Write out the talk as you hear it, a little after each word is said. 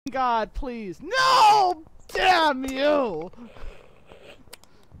God, please. No! Damn you!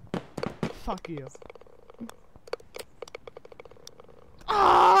 Fuck you.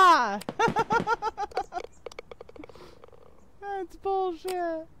 Ah! That's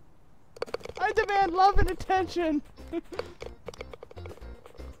bullshit. I demand love and attention.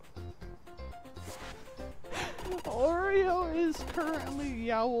 Oreo is currently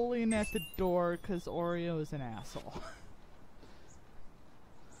yowling at the door because Oreo is an asshole.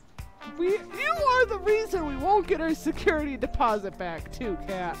 You are the reason we won't get our security deposit back too,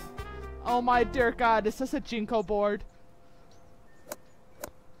 cat. Oh my dear God, is this a Jinko board?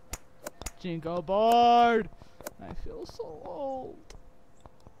 Jinko board! I feel so old.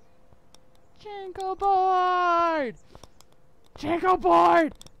 Jinko board! Jinko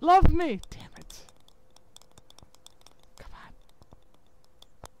board! Love me! Damn it. Come on.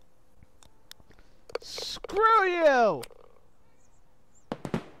 Screw you!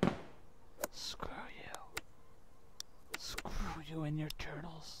 Screw you. Screw you and your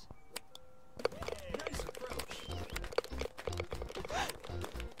turtles. Nice approach.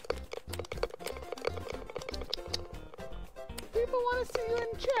 People want to see you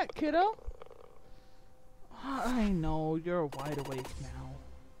in chat, kiddo. I know, you're wide awake now.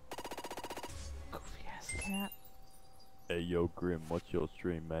 Goofy ass cat. Hey yo, Grim, what's your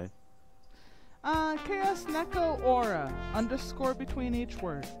stream, man? Chaos Neko Aura. Underscore between each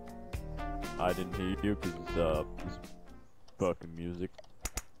word. I didn't hear you because it's fucking music.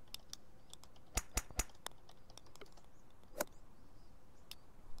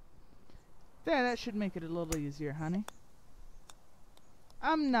 There, that should make it a little easier, honey.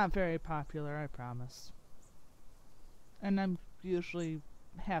 I'm not very popular, I promise. And I'm usually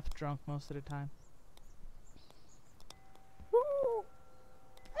half drunk most of the time. Woo!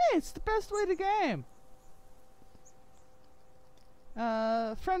 Hey, it's the best way to game!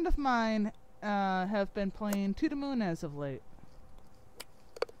 A friend of mine have been playing To the Moon as of late.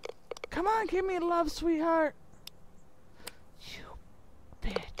 Come on, give me love, sweetheart! You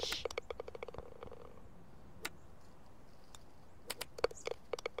bitch.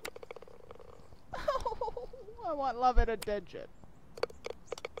 I want love and attention.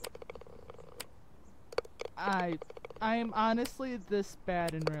 I'm honestly this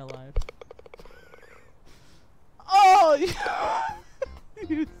bad in real life. Oh,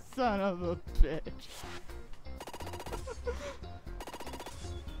 you son of a bitch.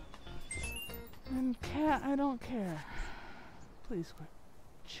 And cat, I don't care. Please quit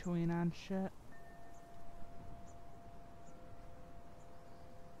chewing on shit.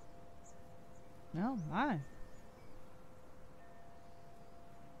 No, mine.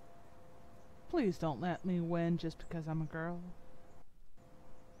 Please don't let me win just because I'm a girl.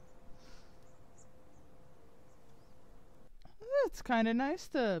 It's kind of nice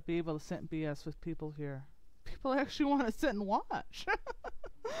to be able to sit and BS with people here. People actually want to sit and watch.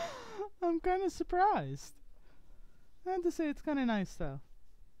 I'm kind of surprised. I have to say it's kind of nice though.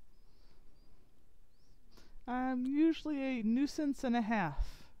 I'm usually a nuisance and a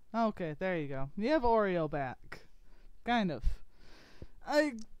half. Okay, there you go. You have Oreo back. Kind of.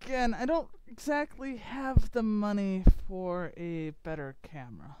 Again, I don't exactly have the money for a better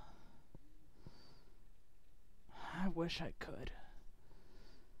camera. I wish I could.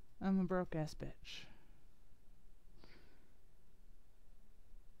 I'm a broke ass bitch.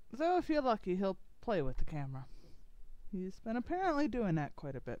 Though if you're lucky, he'll play with the camera. He's been apparently doing that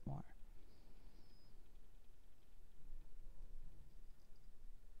quite a bit more.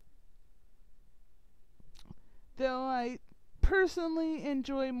 Though I personally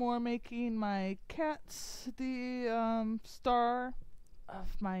enjoy more making my cats the star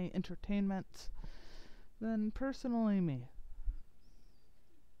of my entertainment than personally me.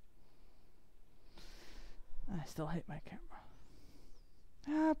 I still hate my camera.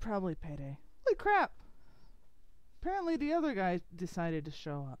 Probably Payday. Holy crap! Apparently the other guy decided to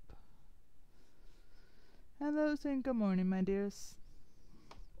show up. Hello, saying good morning, my dears.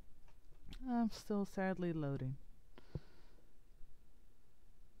 I'm still sadly loading.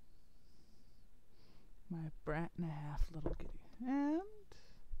 My brat and a half little kitty. And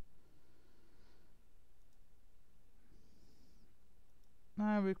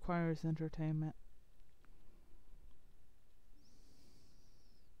requires entertainment.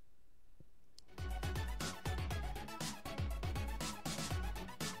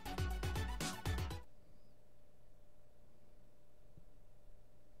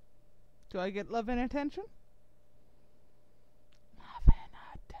 Do I get love and attention? Love and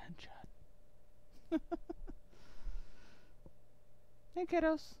attention. Hey,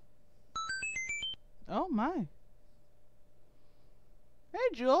 kiddos. Oh, my. Hey,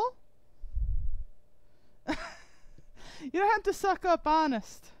 Jewel. You don't have to suck up,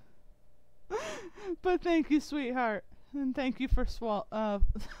 honest. But thank you, sweetheart. And thank you for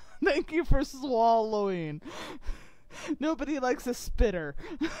thank you for swallowing. Nobody likes a spitter.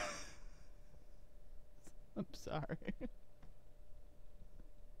 I'm sorry.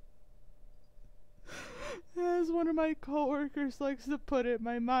 As one of my coworkers likes to put it,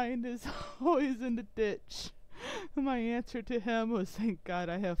 my mind is always in the ditch. My answer to him was, thank God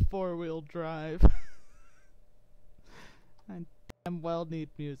I have 4-wheel drive. I damn well need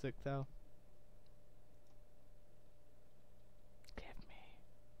music, though. Give me.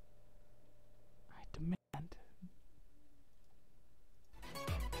 I demand.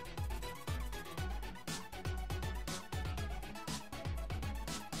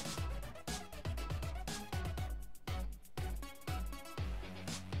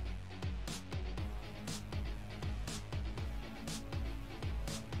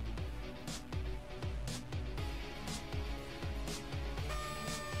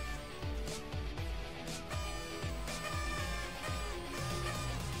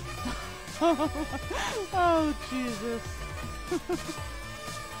 Oh, Jesus.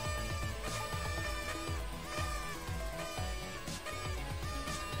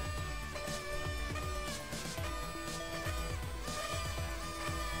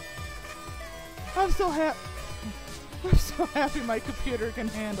 I'm so happy my computer can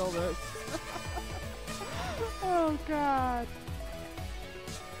handle this. Oh, God.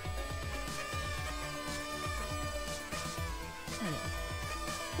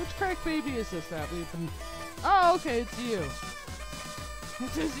 Which crack baby is this that we've been... Oh, okay, it's you. It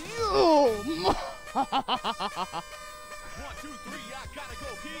says you! 1, 2, 3, I gotta go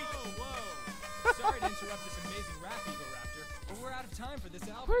pee! Whoa. Sorry to interrupt this amazing rap, Eagle Raptor, but we're out of time for this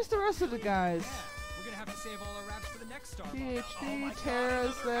album. Where's the rest of the guys? Yeah, we're gonna have to save all our raps for the next star. PhD,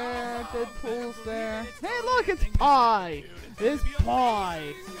 Tara's there, Deadpool's there. Hey, look, it's Pie! It's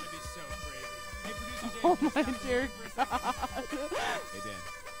Pie! It's gonna be so crazy. Hey, producer Dave, Oh can you my stop dear the music for a second? God. Hey Dan,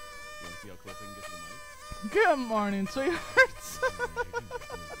 you wanna see how close I can get to the mic? Good morning, sweethearts.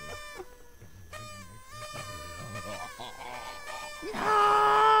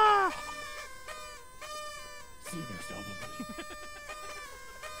 Ah! See you next album, buddy.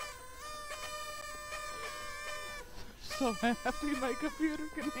 So happy my computer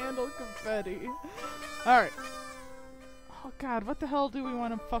can handle confetti. Alright. Oh God, what the hell do we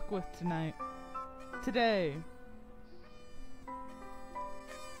want to fuck with tonight? Today.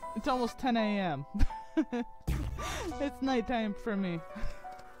 It's almost 10 a.m. It's nighttime for me.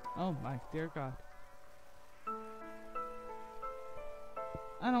 Oh my dear God.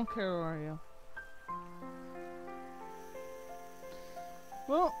 I don't care, Oreo.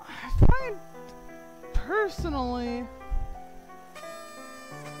 Well, I find personally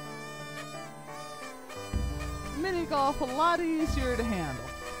mini golf a lot easier to handle.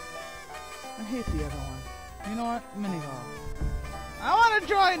 I hate the other one. You know what? Mini golf. I want to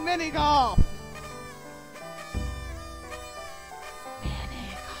join mini golf.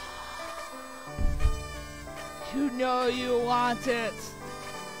 Mini golf. You know you want it.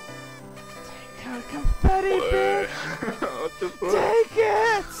 Take out confetti, bitch. What the fuck? Take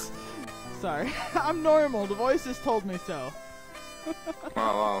it. Sorry, I'm normal. The voices told me so. Oh,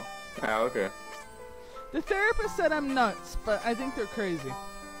 wow. Yeah, okay. The therapist said I'm nuts, but I think they're crazy.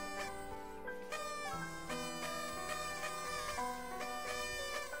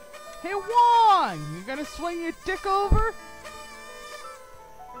 Hey, Wong! You gonna swing your dick over?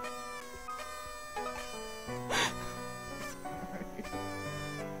 Sorry.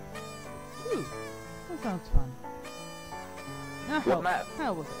 Ooh, that sounds fun. Ah, What map?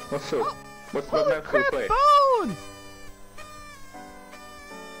 hell with it. What's up? Oh, What holy map do we crap, play? Bone!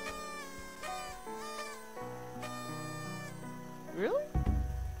 Really?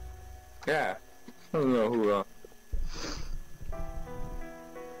 Yeah. I don't know who,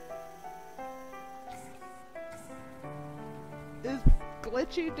 Is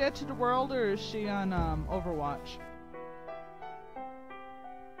Glitchy dead to the world, or is she on Overwatch?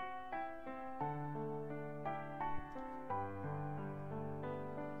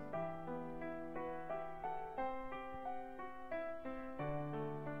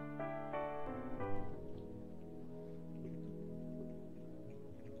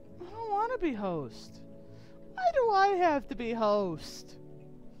 I don't want to be host. Why do I have to be host?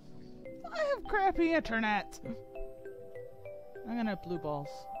 I have crappy internet. I'm gonna have blue balls.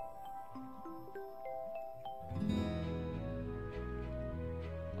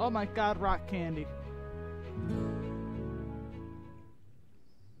 Oh my God, rock candy.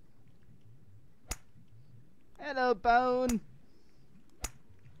 Hello, Bone.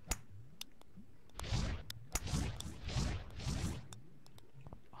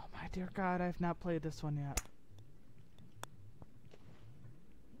 dear God, I've not played this one yet.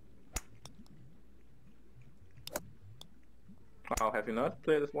 Oh, have you not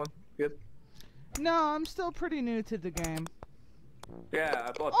played this one yet? No, I'm still pretty new to the game. Yeah,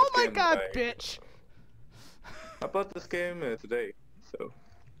 I bought Oh this my game, God, like, bitch! I bought this game today, so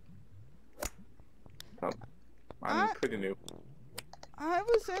I'm pretty new. I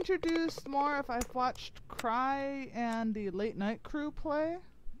was introduced more if I've watched Cry and the Late Night Crew play.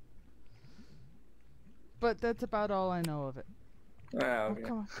 But that's about all I know of it. Ah, Oh, okay.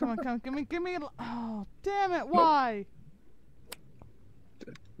 come on, come on, come on, give me oh, damn it, why?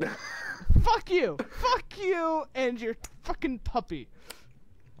 Fuck you! Fuck you and your fucking puppy.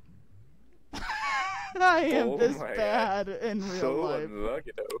 I am Oh this my bad in real So life.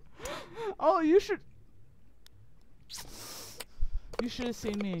 unlucky though. Oh, you should have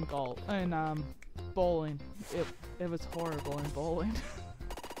seen me in bowling. It was horrible in bowling.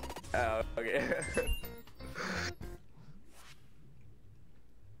 Oh, okay.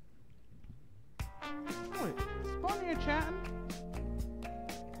 Wait, Spawn, you're chatting?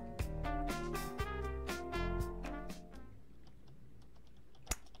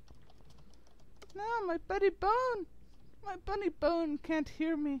 No, my buddy Bone! My buddy Bone can't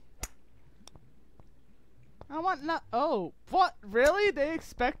hear me. I want not. Oh, what? Really? They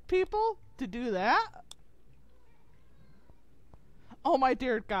expect people to do that? Oh my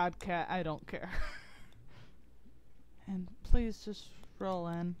dear God, cat! I don't care. And please just roll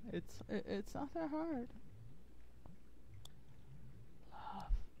in. It's not that hard. Love.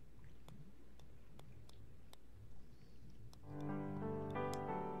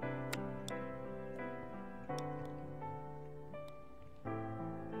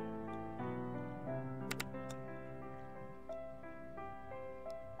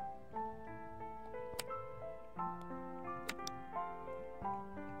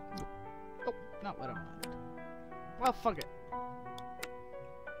 Oh, not what I wanted. Well, fuck it.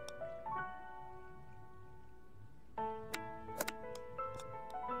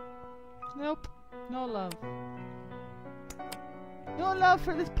 Nope. No love. No love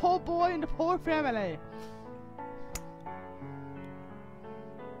for this poor boy and the poor family.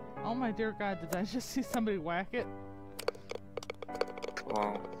 Oh my dear God, did I just see somebody whack it?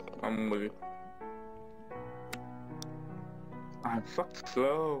 Wow, I'm really. I'm fucked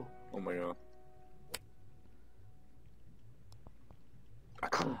slow. Oh my God. I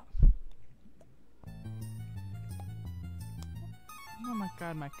can't. Oh my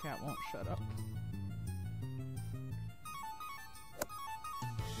God, my cat won't shut up.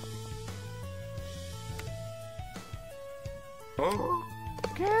 Oh.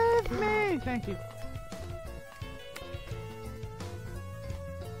 Give me! Thank you.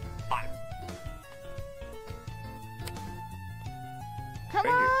 Come Thank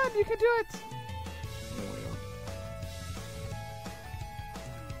you. on, you can do it! Oh my God.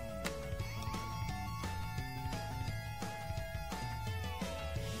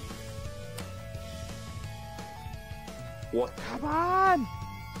 What? Come on!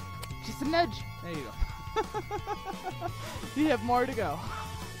 Just a nudge. There you go. You have more to go.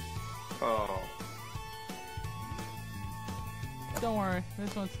 Oh. Don't worry,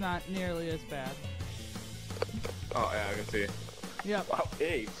 this one's not nearly as bad. Oh yeah, I can see. Yep. Wow,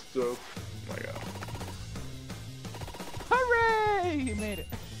 8 stroke. Oh my God. Hooray! You made it.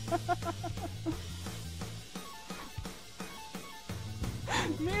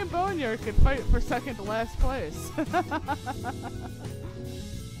 Me and Boneyard could fight for second to last place.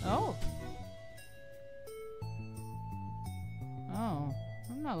 Oh. Oh.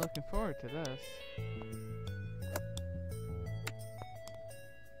 I'm not looking forward to this.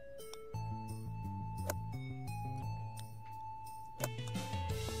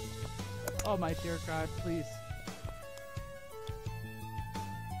 Oh my dear God, please.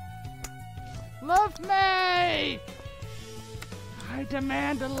 Love me! I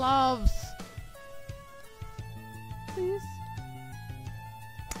demand loves. Please.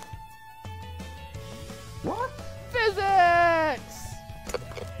 What? Physics!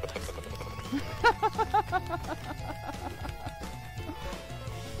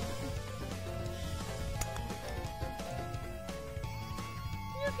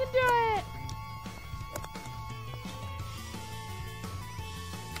 You can do it!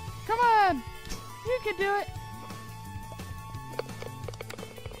 Come on! You can do it!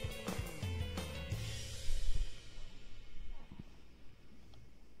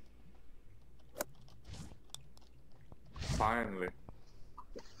 Finally.